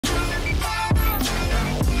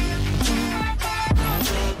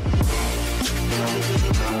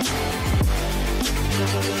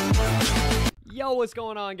Yo, what's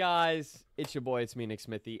going on, guys? It's your boy, it's me,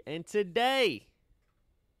 itsmenicksmithy, and today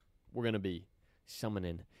we're gonna be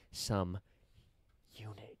summoning some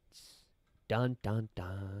units. Dun dun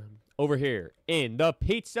dun. Over here in the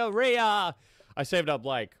pizzeria, I saved up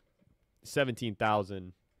like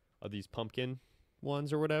 17,000 of these pumpkin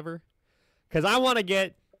ones or whatever, cause I want to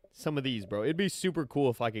get some of these, bro. It'd be super cool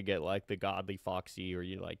if I could get like the Godly Foxy or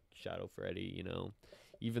like Shadow Freddy, you know,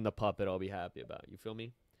 even the puppet. I'll be happy about. You feel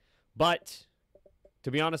me? But to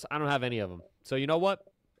be honest, I don't have any of them. So you know what?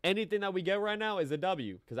 Anything that we get right now is a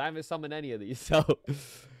W because I haven't summoned any of these. So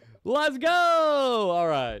let's go. All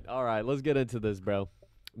right. Let's get into this, bro.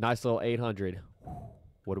 Nice little 800.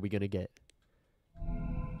 What are we going to get?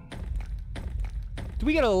 Do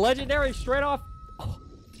we get a legendary straight off? Oh.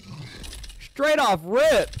 Straight off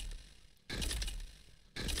rip.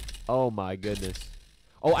 Oh, my goodness.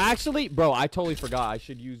 Oh, actually, bro, I totally forgot. I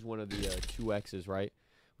should use one of the 2Xs, right?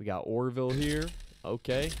 We got Orville here.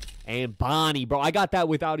 Okay. And Bonnie, bro. I got that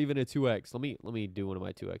without even a 2X. Let me do one of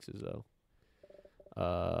my 2Xs though.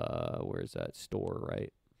 Where's that store,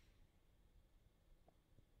 right?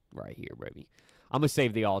 Right here, baby. I'm gonna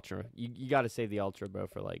save the Ultra. You gotta save the Ultra, bro,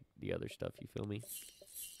 for like the other stuff, you feel me?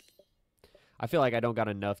 I feel like I don't got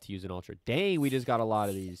enough to use an Ultra. Dang, we just got a lot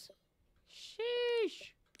of these.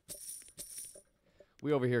 Sheesh.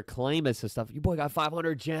 We over here claiming some stuff. You boy got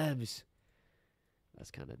 500 gems. That's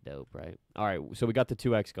kind of dope, right? All right, so we got the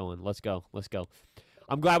 2X going. Let's go.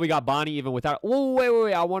 I'm glad we got Bonnie even without. Whoa,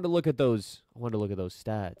 wait. I wanted to look at those.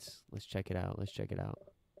 Stats. Let's check it out.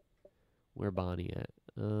 Where Bonnie at?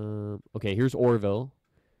 Okay, here's Orville.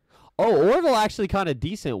 Oh, Orville actually kind of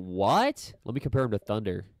decent. What? Let me compare him to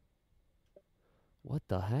Thunder. What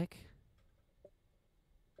the heck?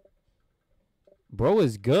 Bro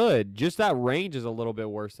is good. Just that range is a little bit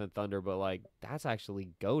worse than Thunder, but like that's actually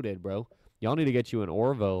goated, bro. Y'all need to get you an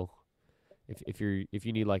Orville if you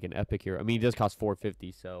need like an epic hero. I mean, it does cost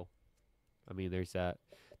 450, so I mean, there's that.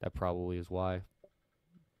 That probably is why.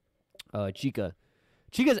 Chica's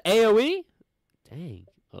AoE? Dang.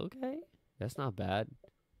 Okay. That's not bad.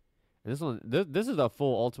 And this is a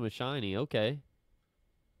full ultimate shiny. Okay.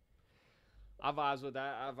 I vibes with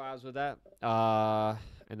that.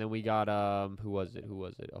 And then we got who was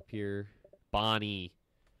it up here? Bonnie.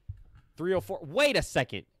 304. Wait a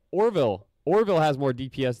second. Orville has more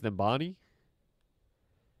DPS than Bonnie.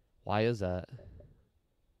 Why is that?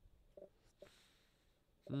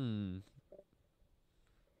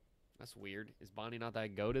 That's weird. Is Bonnie not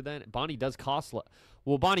that goated then? Bonnie does cost less.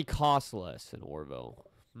 Well, Bonnie costs less than Orville.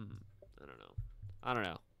 I don't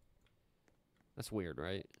know. That's weird,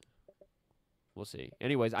 right? We'll see.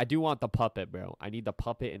 Anyways, I do want the puppet, bro. I need the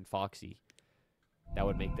puppet and Foxy. That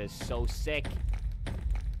would make this so sick.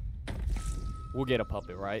 We'll get a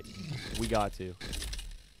puppet, right? We got to.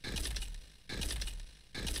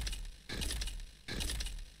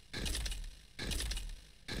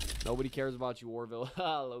 Nobody cares about you, Orville.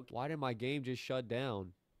 Why did my game just shut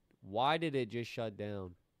down? Why did it just shut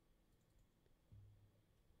down?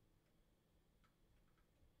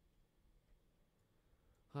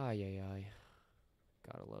 Ay.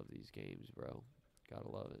 Gotta love these games, bro. Gotta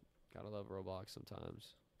love it. Gotta love Roblox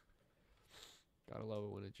sometimes. Gotta love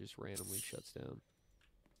it when it just randomly shuts down.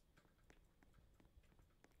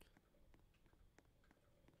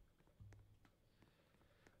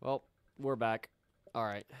 Well, we're back. All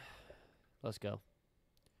right. Let's go.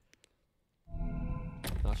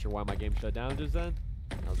 Not sure why my game shut down just then.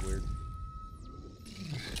 That was weird.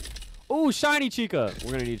 Ooh, shiny Chica.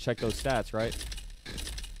 We're going to need to check those stats, right?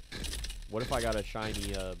 What if I got a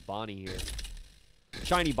shiny Bonnie here?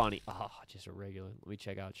 Shiny Bonnie. Ah, oh, just a regular. Let me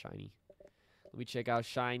check out shiny. Let me check out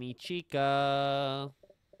shiny Chica.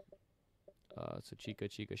 So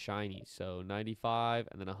Chica shiny. So 95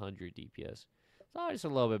 and then 100 DPS. So just a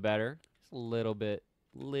little bit better. Just a little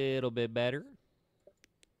bit better.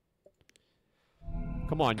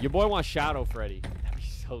 Come on, your boy wants Shadow Freddy. That'd be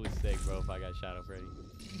so sick, bro, if I got Shadow Freddy.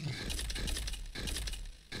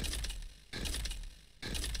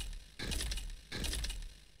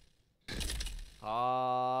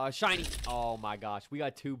 Shiny. Oh my gosh, we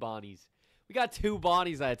got 2 Bonnies. We got 2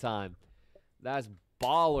 Bonnies that time. That's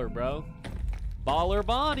baller, bro. Baller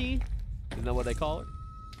Bonnie. Isn't that what they call her?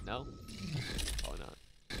 No? Probably not.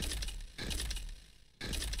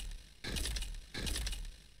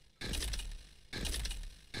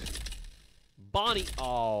 Bonnie.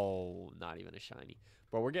 Oh, not even a shiny.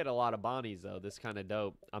 Bro, we're getting a lot of Bonnies, though. This is kind of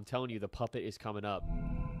dope. I'm telling you, the puppet is coming up.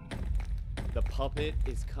 The puppet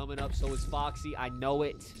is coming up. So is Foxy. I know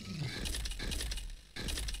it.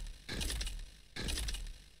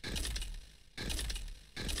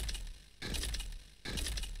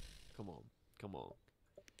 Come on.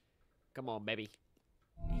 Come on, baby.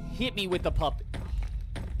 Hit me with the puppet.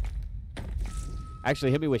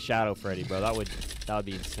 Actually, hit me with Shadow Freddy, bro. That would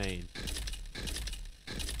be insane.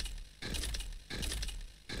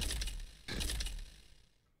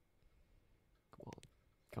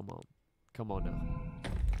 Come on. Come on now.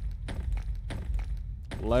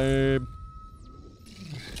 Lame.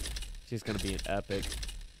 She's gonna be an epic.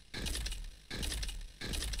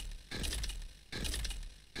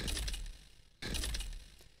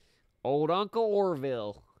 Old Uncle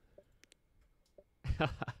Orville.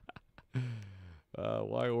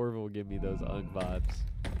 Why Orville give me those Unk vibes?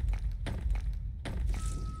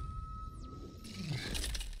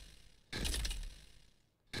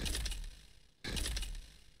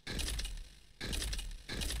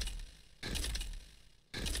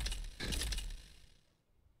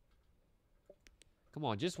 Come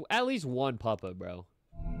on, just at least one puppet, bro.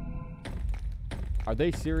 Are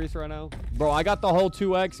they serious right now? Bro, I got the whole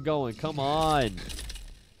 2X going. Come on.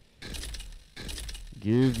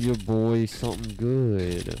 Give your boy something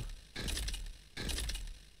good.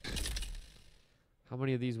 How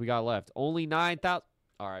many of these we got left? Only 9,000.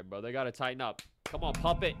 All right, bro. They got to tighten up. Come on,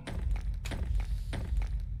 puppet.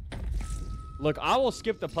 Look, I will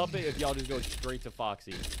skip the puppet if y'all just go straight to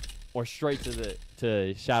Foxy. Or straight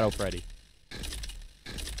to Shadow Freddy.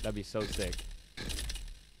 That'd be so sick.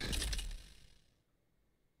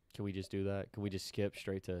 Can we just do that? Can we just skip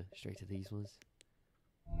straight to these ones?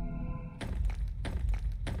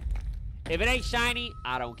 If it ain't shiny,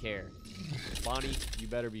 I don't care. Bonnie, you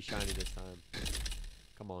better be shiny this time.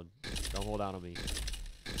 Come on. Don't hold out on me.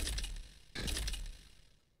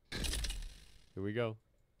 Here we go.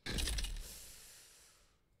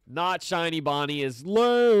 Not shiny Bonnie is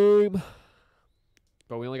lame.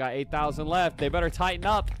 But we only got 8,000 left. They better tighten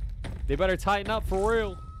up. They better tighten up for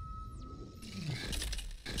real.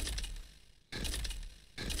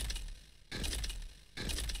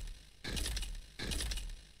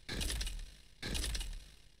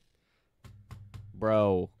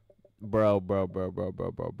 Bro.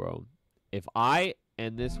 If I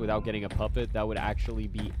end this without getting a puppet, that would actually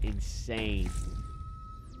be insane.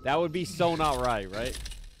 That would be so not right?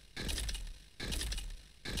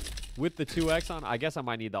 With the 2X on, I guess I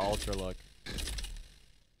might need the ultra look.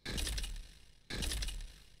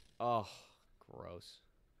 Oh, gross.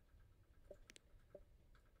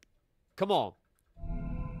 Come on.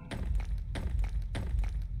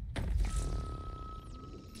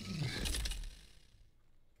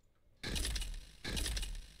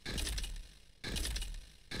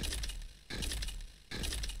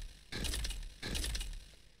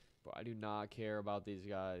 Bro, I do not care about these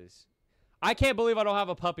guys. I can't believe I don't have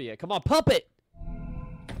a puppet yet. Come on, puppet!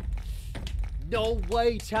 No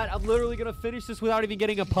way, chat. I'm literally going to finish this without even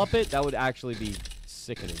getting a puppet. That would actually be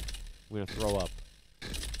sickening. I'm going to throw up.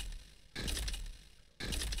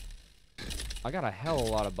 I got a hell of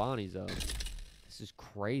a lot of Bonnies, though. This is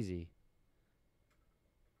crazy.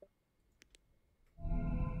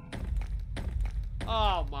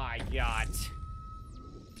 Oh, my God.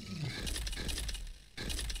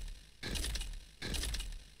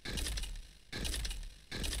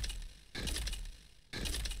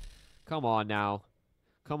 Come on now.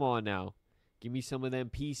 Come on now. Give me some of them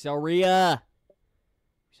Pizzaria.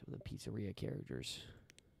 Some of the Pizzaria characters.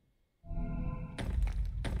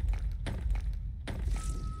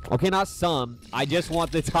 Okay, not some. I just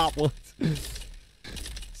want the top ones.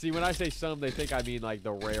 See, when I say some, they think I mean like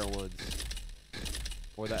the rare ones.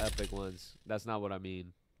 Or the epic ones. That's not what I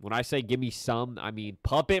mean. When I say give me some, I mean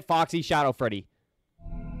Puppet, Foxy, Shadow Freddy.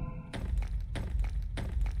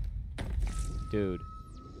 Dude.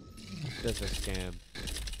 This is a scam.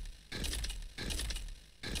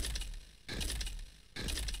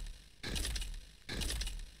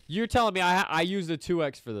 You're telling me I use the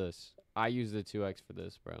 2X for this. I use the 2X for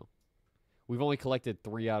this, bro. We've only collected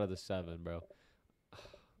 3 out of the 7, bro. I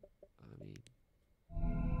mean...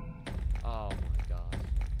 Oh, my God.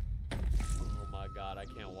 Oh, my God. I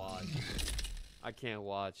can't watch. I can't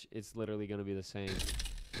watch. It's literally going to be the same.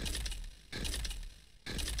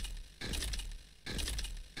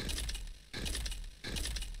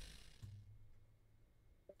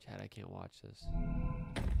 Chad, I can't watch this.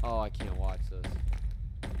 Oh, I can't watch this.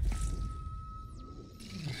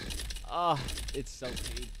 Ah, oh, it's so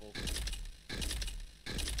painful.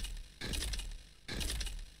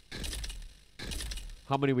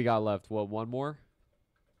 How many we got left? What, one more?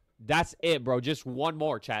 That's it, bro. Just one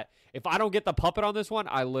more, chat. If I don't get the puppet on this one,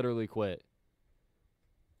 I literally quit.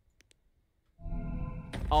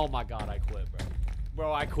 Oh my God, I quit, bro.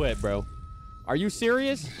 Bro, I quit, bro. Are you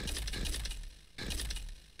serious?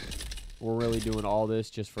 We're really doing all this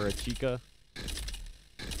just for a chica?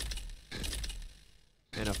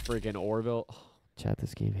 freaking Orville. Oh, chat,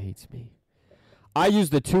 this game hates me. I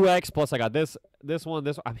used the 2X, plus I got this one.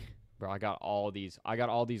 I mean, bro, I got all these. I got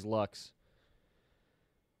all these lucks.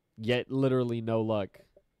 Yet literally no luck.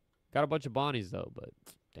 Got a bunch of Bonnies, though, but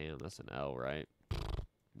damn, that's an L, right?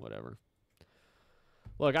 Whatever.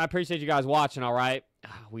 Look, I appreciate you guys watching, all right?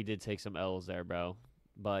 We did take some L's there, bro.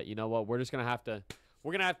 But you know what? We're just going to have to...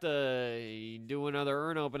 We're going to have to do another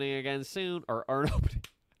urn opening again soon. Or urn opening.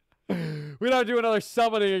 We're going to do another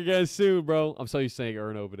summoning again soon, bro. I'm so used to saying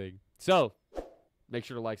urn opening. So, make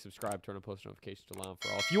sure to like, subscribe, turn on post notifications to allow them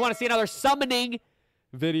for all. If you want to see another summoning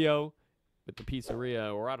video with the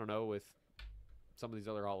pizzeria, or I don't know, with some of these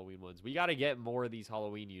other Halloween ones. We got to get more of these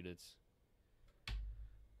Halloween units.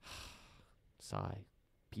 Sigh.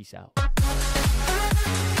 Peace out.